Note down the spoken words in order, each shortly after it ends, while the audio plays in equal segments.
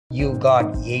You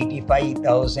got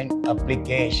 85,000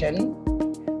 application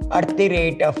at the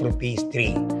rate of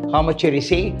 ₹3. How much you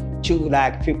received?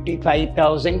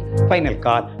 2,55,000. Final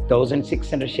call,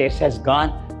 1,600 shares has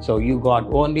gone. So you got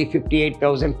only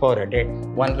 58,400,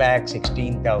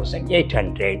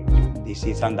 1,16,800. This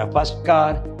is on the first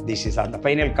call. This is on the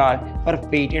final call for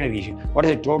patent issue. What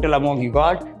is the total amount you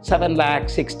got?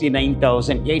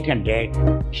 7,69,800.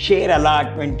 Share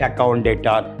allotment account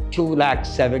data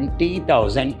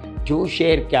 2,70,000 to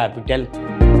share capital.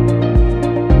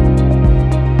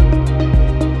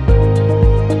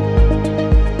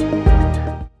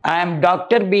 I am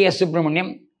Dr. B.A.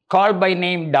 Subramaniam, called by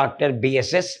name Dr.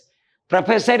 BSS,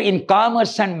 Professor in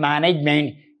Commerce and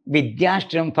Management,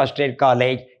 Vidhyaashram First Aid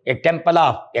College, a Temple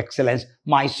of Excellence,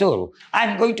 MYSURU. I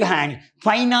am going to handle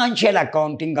financial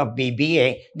accounting of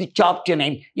B.B.A. The chapter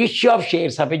name, issue of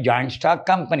shares of a joint stock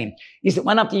company, is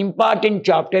one of the important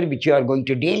chapters which you are going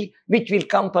to deal, which will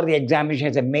come for the examination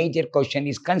as a major question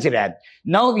is considered.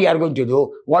 Now we are going to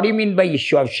do, what do you mean by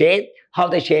issue of share? How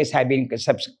the shares have been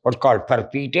what's called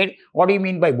forfeited? What do you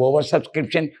mean by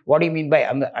oversubscription? What do you mean by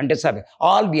undersubscription?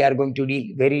 All we are going to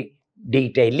deal very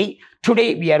detailedly.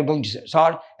 Today we are going to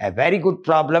solve a very good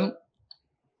problem.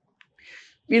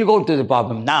 We'll go to the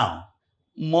problem now.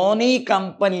 Money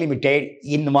Company Limited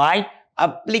invite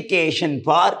application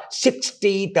for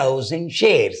 60,000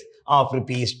 shares of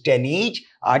 ₹10 each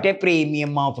at a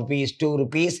premium of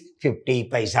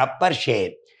 ₹2.50 per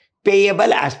share.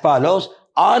 Payable as follows.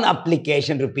 On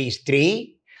application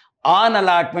 ₹3, on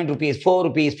allotment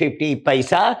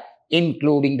 ₹4.50,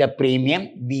 including the premium.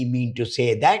 We mean to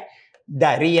say that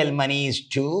the real money is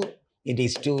 2. It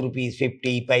is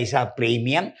 ₹2.50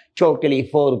 premium, totally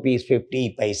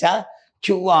 ₹4.50.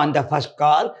 2 on the first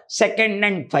call, second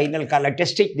and final call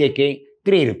attestation, they came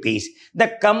 ₹3. The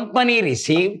company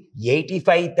received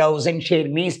 85,000 share,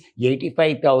 means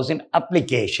 85,000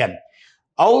 application.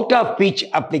 Out of which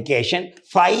application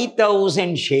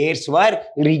 5,000 shares were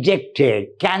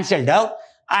rejected, cancelled out,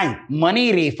 and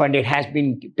money refunded has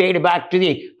been paid back to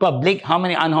the public. How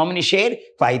many shares?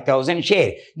 5,000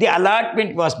 shares. The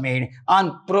allotment was made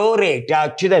on pro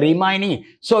rata to the remaining.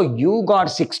 So you got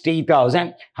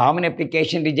 60,000. How many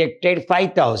applications rejected?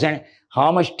 5,000.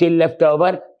 How much still left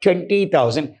over?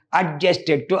 20,000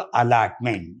 adjusted to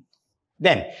allotment.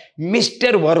 Then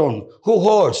Mr. Varun, who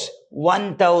holds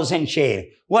 1,000 shares,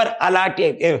 were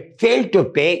allotted, failed to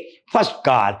pay first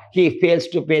call. He fails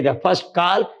to pay the first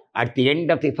call. At the end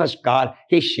of the first call,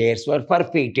 his shares were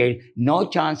forfeited. No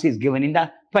chance is given in the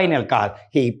final call.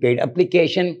 He paid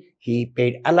application, he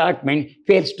paid allotment,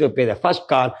 fails to pay the first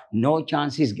call. No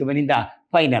chance is given in the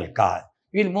final call.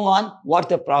 We'll move on what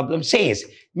the problem says.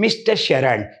 Mr.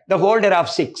 Sharan, the holder of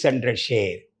 600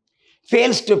 shares,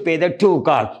 fails to pay the 2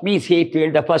 call, means he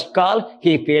failed the first call,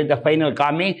 he failed the final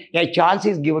call, means a chance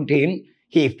is given to him.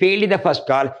 He failed the first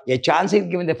call, a chance is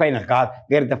given the final call,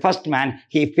 where the first man,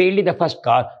 he failed the first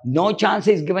call, no chance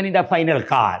is given in the final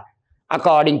call.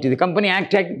 According to the Company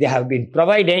Act, they have been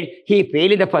provided, he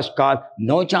failed the first call,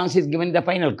 no chance is given in the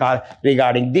final call.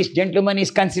 Regarding this gentleman is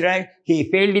considered, he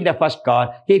failed in the first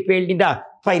call, he failed in the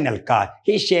final call.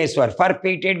 His shares were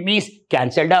forfeited, means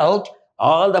cancelled out.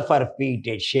 All the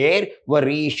forfeited shares were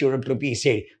reissued at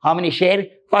 ₹8. How many shares?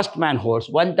 First man holds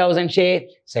 1,000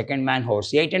 shares. Second man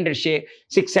holds 800 shares.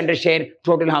 600 shares.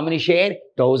 Total how many shares?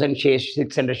 1,000 shares.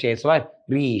 600 shares were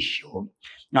reissued.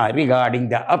 Now, regarding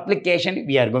the application,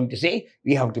 we are going to say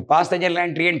we have to pass the journal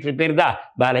entry and prepare the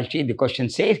balance sheet. The question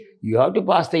says you have to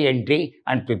pass the entry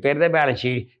and prepare the balance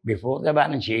sheet. Before the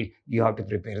balance sheet, you have to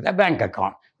prepare the bank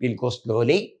account. We'll go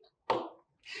slowly.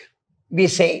 We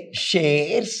say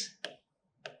shares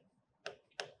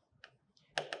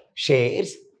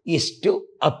is to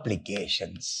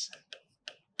applications.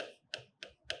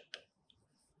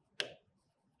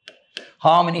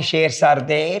 How many shares are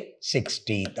there?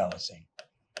 60,000.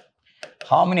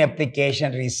 How many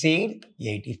applications received?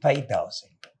 85,000.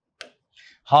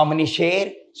 How many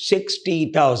shares?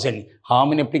 60,000. How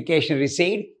many applications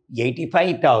received?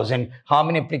 85,000. How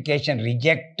many applications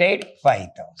rejected?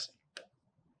 5,000.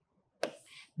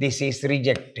 This is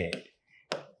rejected.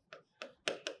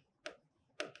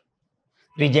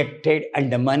 Rejected and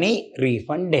the money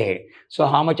refunded. So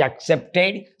how much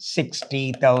accepted?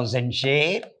 60,000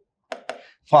 share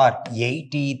for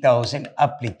 80,000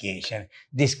 application.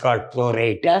 This called pro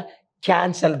rata.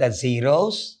 Cancel the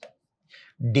zeros.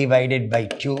 Divided by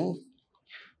 2.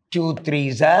 2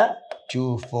 3s are,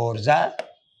 2 4s are.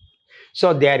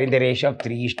 So they are in the ratio of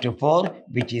 3:4,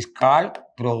 which is called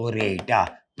pro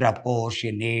rata.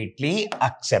 Proportionately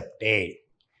accepted.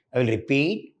 I will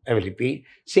repeat.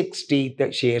 60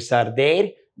 shares are there.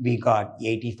 We got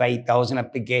 85,000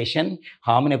 application.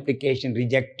 How many application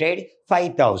rejected?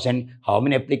 5,000. How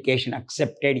many application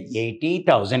accepted?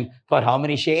 80,000. For how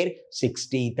many share?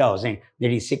 60,000.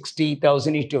 That is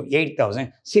 60,000 into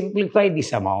 8,000. Simplify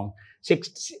this amount.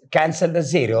 Cancel the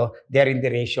 0. They are in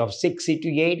the ratio of 6 into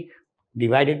 8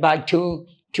 divided by 2.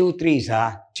 2 3s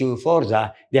are, 2 4s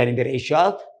are. They are in the ratio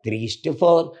of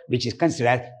 3:4, which is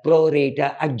considered pro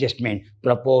rata adjustment,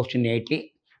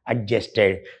 proportionately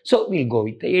adjusted. So we'll go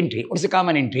with the entry. What's the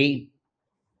common entry?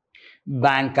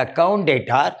 Bank account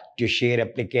data to share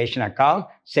application account.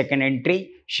 Second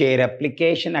entry, share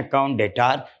application account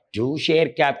data to share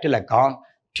capital account,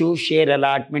 to share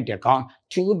allotment account,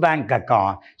 to bank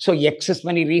account. So excess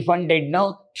money refunded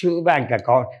now, to bank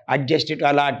account, adjusted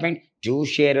to allotment, to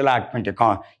share allotment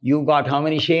account. You got how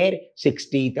many share?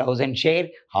 60,000 share.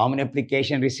 How many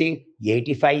application received?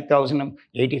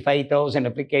 85,000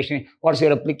 application. What's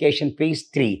your application fees?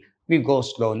 3. We go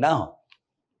slow now.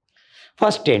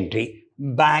 First entry,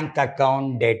 bank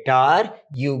account data.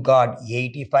 You got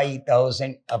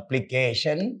 85,000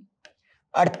 application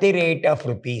at the rate of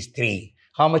rupees 3.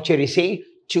 How much you receive?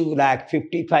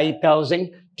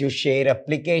 2,55,000 to share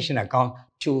application account.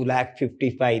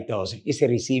 2,55,000 is a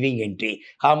receiving entry.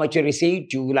 How much you receive?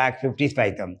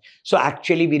 2,55,000. So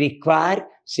actually we require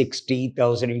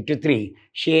 60,000 into 3.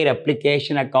 Share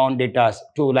application account data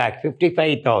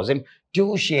 2,55,000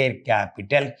 to share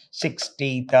capital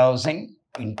 60,000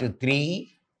 into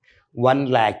 3,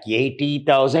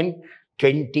 1,80,000.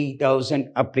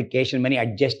 20,000 application money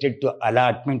adjusted to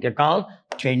allotment account,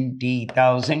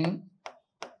 20,000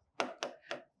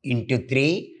 into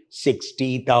 3,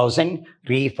 60,000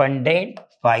 refunded,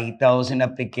 5,000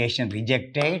 application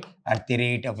rejected at the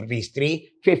rate of rupees 3,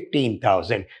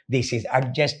 15,000. This is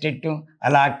adjusted to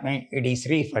allotment, it is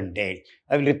refunded.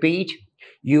 I will repeat,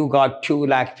 you got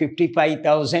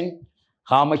 2,55,000.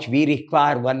 How much we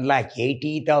require?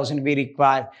 1,80,000 we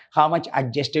require. How much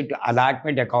adjusted to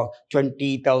allotment account?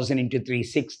 20,000 into 3,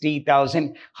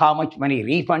 60,000. How much money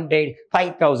refunded?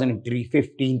 5,000 into 3,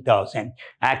 15,000.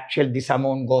 Actually, this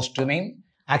amount goes to me.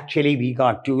 Actually, we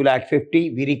got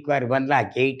 2,50,000. We require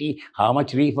 1,80,000. How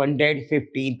much refunded?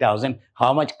 15,000.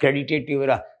 How much credited to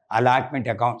your allotment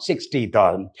account?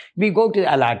 60,000. We go to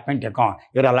the allotment account.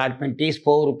 Your allotment is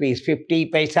 4 rupees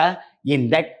 50 paisa. In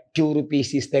that, 2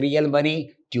 rupees is the real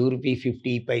money, 2 rupees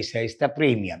 50 paisa is the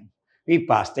premium. We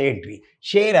pass the entry.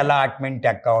 Share allotment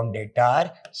account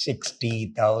data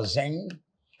 60,000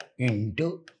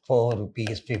 into 4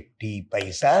 rupees 50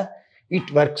 paisa.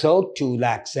 It works out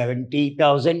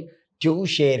 2,70,000 to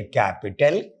share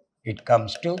capital. It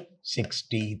comes to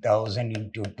 60,000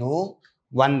 into 2,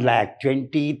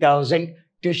 1,20,000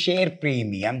 to share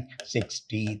premium,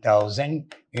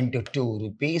 60,000 into 2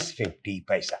 rupees 50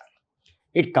 paisa.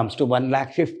 It comes to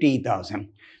 1,50,000.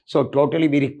 So totally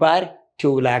we require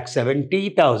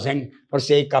 2,70,000 for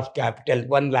sake of capital,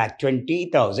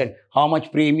 1,20,000. How much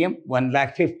premium?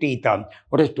 1,50,000.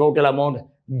 What is total amount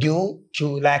due?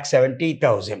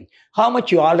 2,70,000. How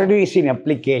much you already received in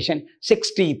application?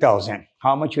 60,000.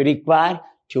 How much you require?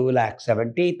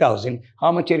 2,70,000.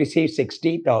 How much you received?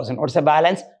 60,000. What's the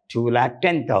balance?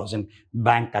 2,10,000.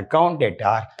 Bank account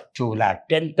data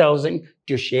 2,10,000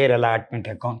 to share allotment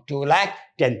account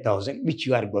 2,10,000 which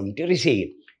you are going to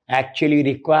receive. Actually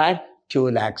require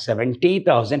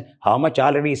 2,70,000. How much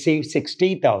already received?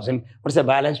 60,000. What's the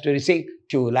balance to receive?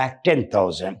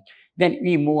 2,10,000. Then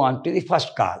we move on to the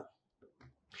first call.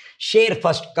 Share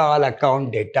first call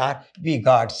account data. We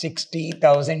got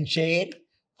 60,000 share.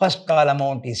 First call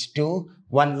amount is 2,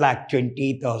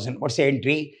 1,20,000. What's the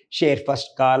entry? Share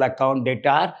first call account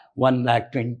data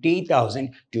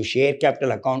 1,20,000 to share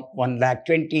capital account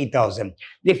 1,20,000.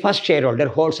 The first shareholder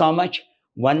holds how much?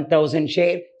 1,000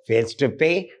 share, fails to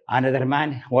pay. Another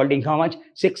man holding how much?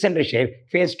 600 share,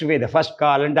 fails to pay the first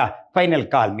call and the final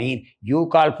call. Mean you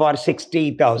call for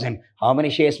 60,000. How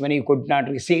many shares money you could not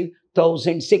receive?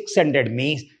 1,600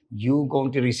 means you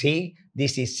going to receive.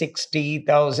 This is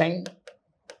 60,000.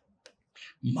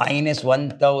 Minus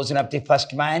 1,000 of the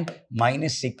first man,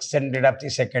 minus 600 of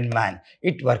the second man.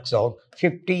 It works out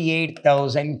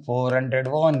 58,400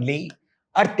 only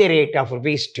at the rate of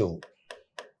rupees 2.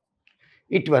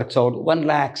 It works out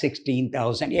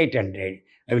 1,16,800.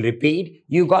 I will repeat,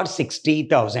 you got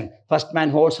 60,000. First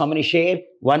man holds how many share?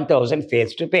 1,000,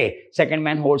 fails to pay. Second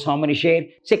man holds how many share?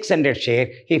 600 share.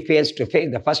 He fails to pay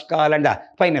the first call and the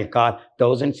final call.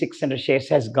 1,600 shares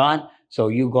has gone. So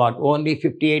you got only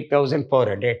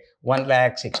 58,400,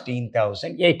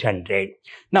 1,16,800.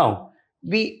 Now,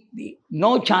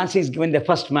 no chance is given the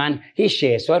first man. His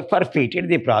shares were forfeited.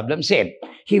 The problem same.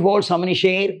 He holds how many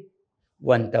share?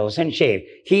 1000 share.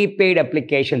 He paid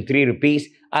application 3 rupees,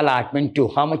 allotment 2.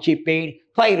 How much he paid?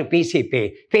 5 rupees he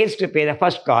paid. Fails to pay the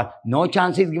first call. No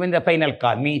chance is given the final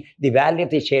call. Means the value of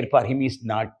the share for him is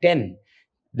not 10.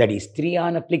 That is 3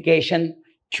 on application,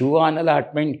 2 on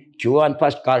allotment, 2 on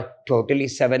first call. Totally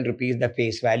 7 rupees the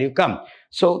face value come.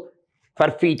 So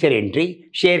for feature entry,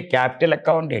 share capital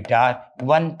account data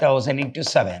 1000 into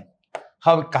 7.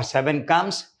 How 7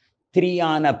 comes? 3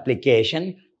 on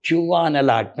application, 2 on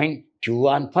allotment, 2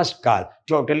 on first call.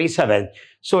 Totally 7.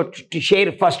 So to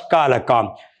share first call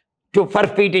account, to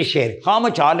forfeited share, how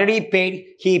much already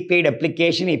paid? He paid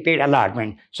application, he paid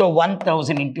allotment. So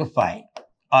 1000 into 5,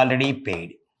 already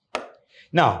paid.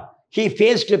 Now, he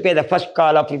fails to pay the first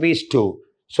call of rupees 2.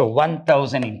 So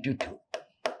 1000 into 2.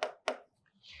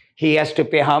 He has to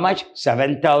pay how much?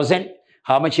 7,000.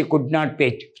 How much he could not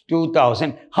pay?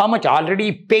 2,000. How much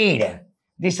already paid?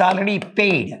 This already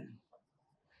paid.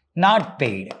 Not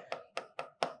paid.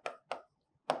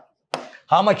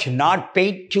 How much not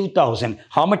paid? 2,000.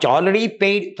 How much already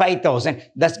paid? 5,000.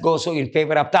 Thus goes so in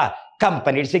favor of the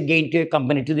company. It's a gain to a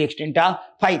company to the extent of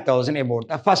 5,000 about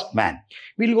the first man.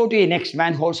 We'll go to the next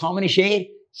man. Holds how many share?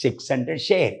 600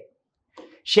 share.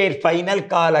 Share final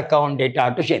call account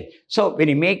data to share. So when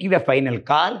you make the final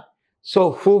call,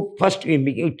 so who first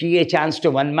you give a chance to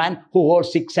one man who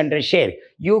holds 600 share.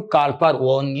 You call for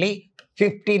only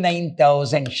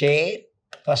 59,000 share.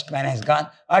 First man has gone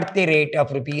at the rate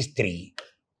of rupees 3.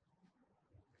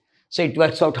 So it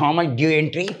works out how much due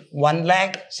entry?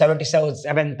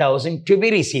 1,77,000 to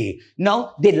be received.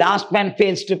 Now the last man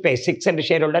fails to pay. 600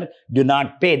 shareholder do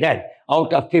not pay that.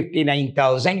 Out of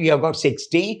 59,000, you have got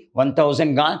 60.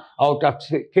 1,000 gone. Out of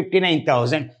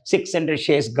 59,000, 600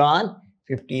 shares gone.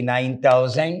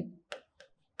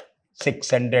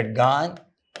 59,600 gone.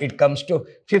 It comes to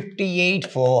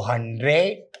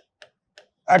 58,400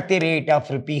 at the rate of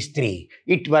rupees 3.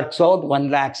 It works out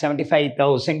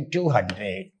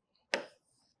 1,75,200.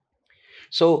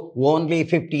 So only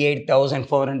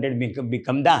 58,400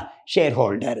 become the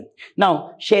shareholder.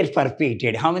 Now share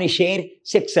forfeited. How many share?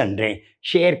 600.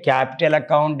 Share capital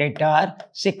account data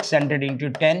 600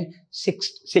 into 10,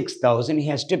 6,000 he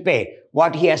has to pay.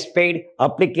 What he has paid?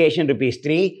 Application rupees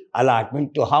 3,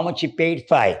 allotment 2. How much he paid?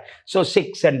 5. So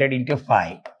 600 into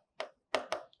 5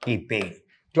 he paid.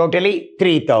 Totally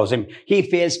 3,000. He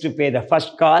fails to pay the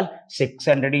first call,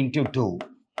 600 into 2.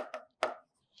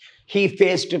 He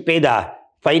fails to pay the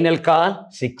final call,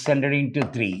 600 into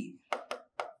 3.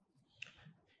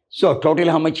 So total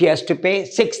how much he has to pay?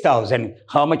 6,000.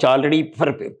 How much already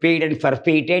paid and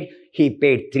forfeited? He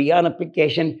paid 3 on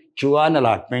application, 2 on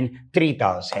allotment,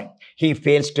 3,000. He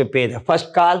fails to pay the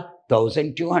first call,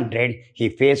 1,200. He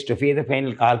fails to pay the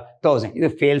final call, 1,000. He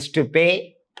fails to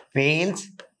pay, fails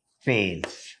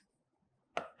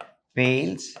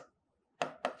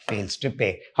to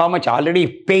pay. How much already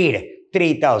paid?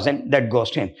 3,000. That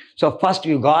goes to him. So first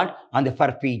you got on the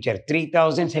forfeiture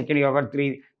 3,000. Second you got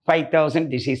 5,000.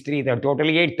 This is 3,000.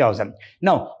 Totally 8,000.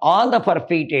 Now all the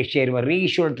forfeited share were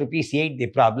reissued at rupees 8. The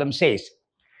problem says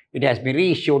it has been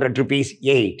reissued at rupees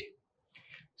 8.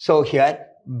 So here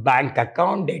bank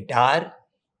account data.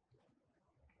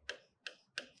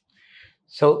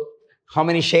 So how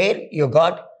many share you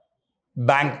got?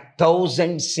 Bank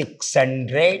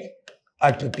 1,600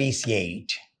 at rupees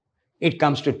 8. It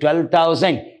comes to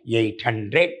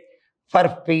 12,800.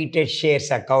 Forfeited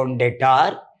shares account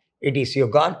data. It is you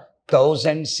got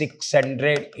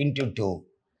 1,600 into 2.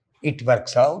 It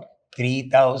works out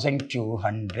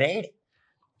 3,200.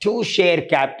 2 share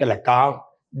capital account.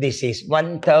 This is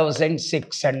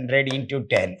 1,600 into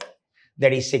 10.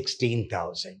 That is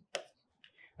 16,000.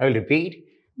 I will repeat.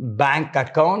 Bank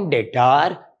account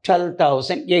data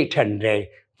 12,800.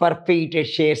 Forfeited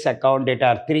shares account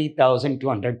data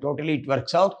 3,200. Totally it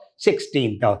works out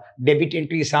 16,000. Debit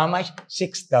entry is how much?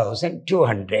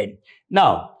 6,200.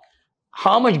 Now,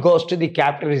 how much goes to the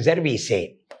capital reserve we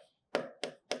say?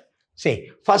 Say,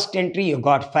 first entry you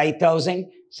got 5,000.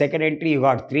 Second entry you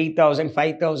got 3,000.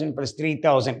 5,000 plus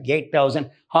 3,000, 8,000.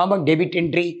 How much debit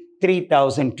entry?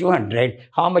 3,200.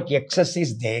 How much excess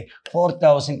is there?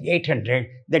 4,800.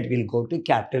 That will go to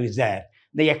capital reserve.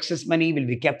 The excess money will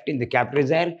be kept in the capital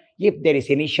reserve. If there is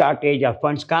any shortage of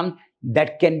funds come,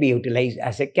 that can be utilized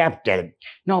as a capital.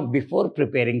 Now, before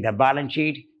preparing the balance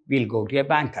sheet, we'll go to a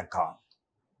bank account.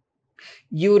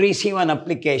 You receive an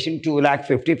application,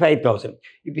 2,55,000.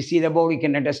 If you see the board, you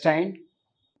can understand.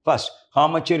 First, how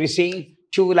much you receive?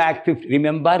 2,50,000.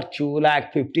 Remember,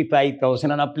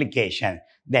 2,55,000 on application.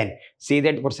 Then, see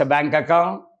that what's a bank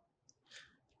account?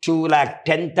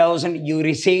 2,10,000 you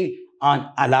receive on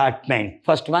allotment.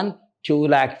 First one,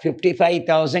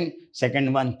 2,55,000.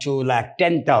 Second one,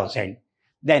 2,10,000.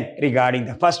 Then regarding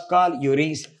the first call, you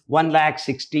reach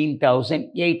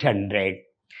 1,16,800.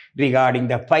 Regarding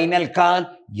the final call,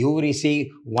 you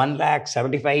receive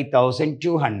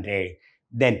 1,75,200.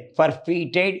 Then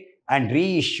forfeited and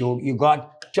reissued, you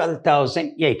got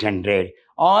 12,800.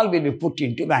 All will be put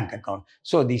into bank account.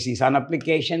 So this is on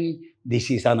application, this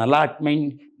is on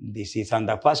allotment, this is on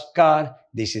the first call,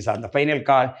 this is on the final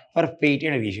call,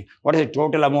 forfeited and reissued. What is the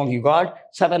total amount you got?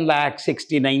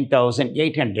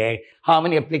 7,69,800. How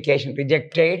many applications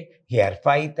rejected? Here,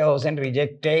 5,000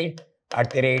 rejected at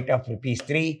the rate of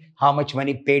 ₹3. How much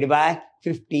money paid back?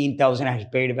 15,000 has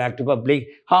paid back to public.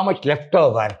 How much left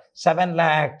over?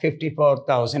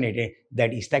 7,54,000.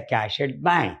 That is the cash at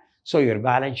bank. So your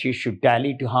balance sheet should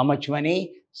tally to how much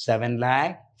money?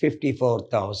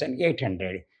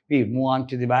 7,54,800. We move on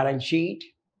to the balance sheet.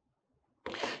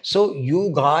 So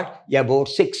you got about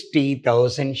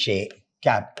 60,000 share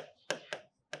cap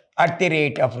at the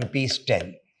rate of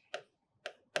 ₹10.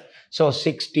 So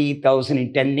 60,000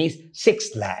 in 10 is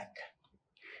 6 lakh.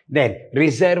 Then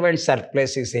reserve and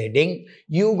surplus is heading.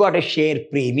 You got a share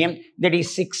premium that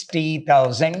is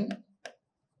 60,000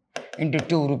 into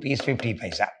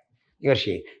 ₹2.50. Your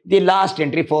share. The last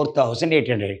entry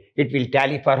 4,800. It will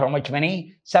tally for how much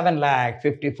money?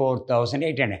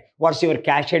 7,54,800. What's your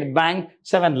cash at bank?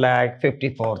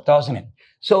 7,54,000.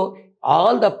 So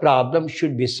all the problems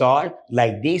should be solved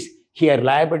like this. Here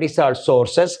liabilities are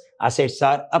sources, assets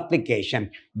are application.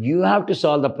 You have to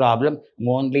solve the problem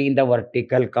only in the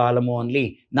vertical column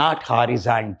only, not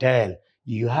horizontal.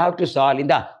 You have to solve in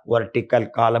the vertical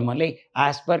column only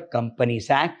as per Companies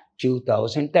Act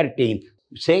 2013.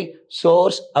 Say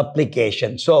source,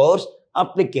 application, source,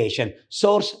 application.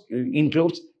 Source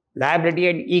includes liability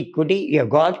and equity. You have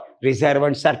got reserve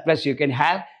and surplus you can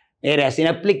have. Whereas in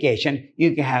application,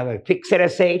 you can have a fixed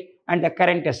asset and the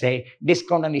current asset,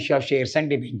 discount on issue of shares and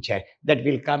debenture. That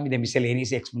will come in the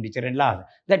miscellaneous expenditure and loss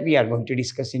that we are going to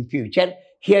discuss in future.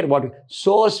 Here what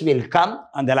source will come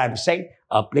on the left side,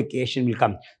 application will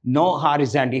come. No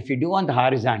horizontal. If you do on the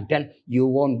horizontal, you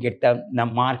won't get the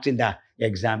marks in the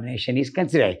examination is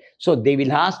considered. So they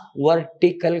will ask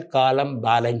vertical column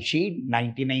balance sheet,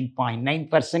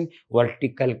 99.9%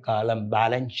 vertical column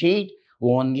balance sheet,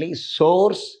 only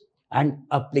source and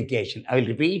application. I will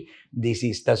repeat, this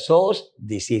is the source,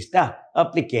 this is the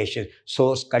application.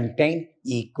 Source contain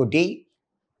equity,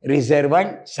 reserve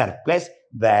and surplus,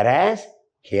 whereas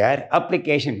here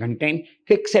application contain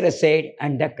fixed asset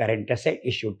and the current asset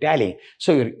issue tally.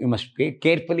 So you must be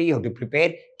carefully, you have to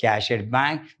prepare cash at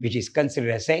bank, which is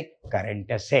considered as a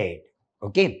current asset.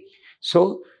 Okay.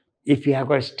 So if you have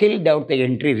got still doubt the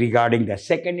entry regarding the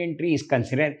second entry is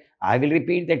considered, I will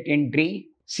repeat that entry.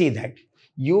 See that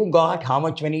you got how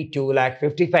much money?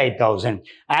 2,55,000.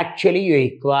 Actually, you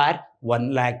require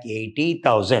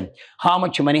 1,80,000. How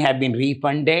much money have been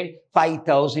refunded?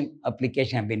 5,000.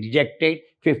 Application have been rejected.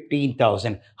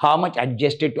 15,000. How much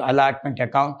adjusted to allotment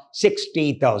account?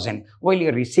 60,000. While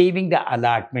you're receiving the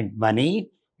allotment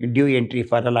money, due entry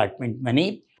for allotment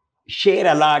money, share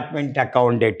allotment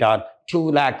account data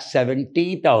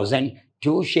 2,70,000.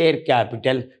 2 share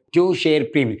capital, 2 share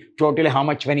premium. Totally how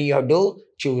much money you have to?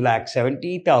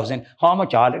 2,70,000. How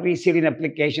much already received in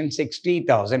application?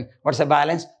 60,000. What's the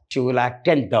balance?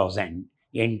 2,10,000.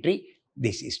 Entry,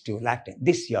 this is 2,10,000.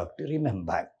 This you have to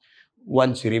remember.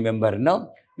 Once you remember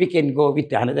now, we can go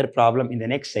with another problem in the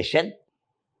next session.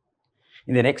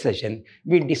 In the next session,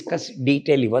 we discuss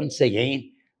detail once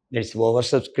again. That's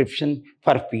oversubscription,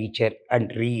 forfeiture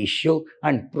and reissue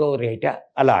and pro rata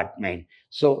allotment.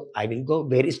 So I will go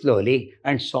very slowly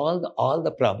and solve all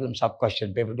the problems of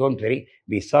question paper. Don't worry,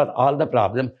 we solve all the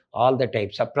problem, all the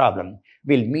types of problem.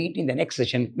 We'll meet in the next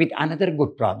session with another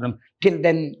good problem. Till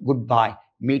then, goodbye.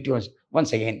 Meet you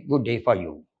once again. Good day for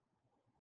you.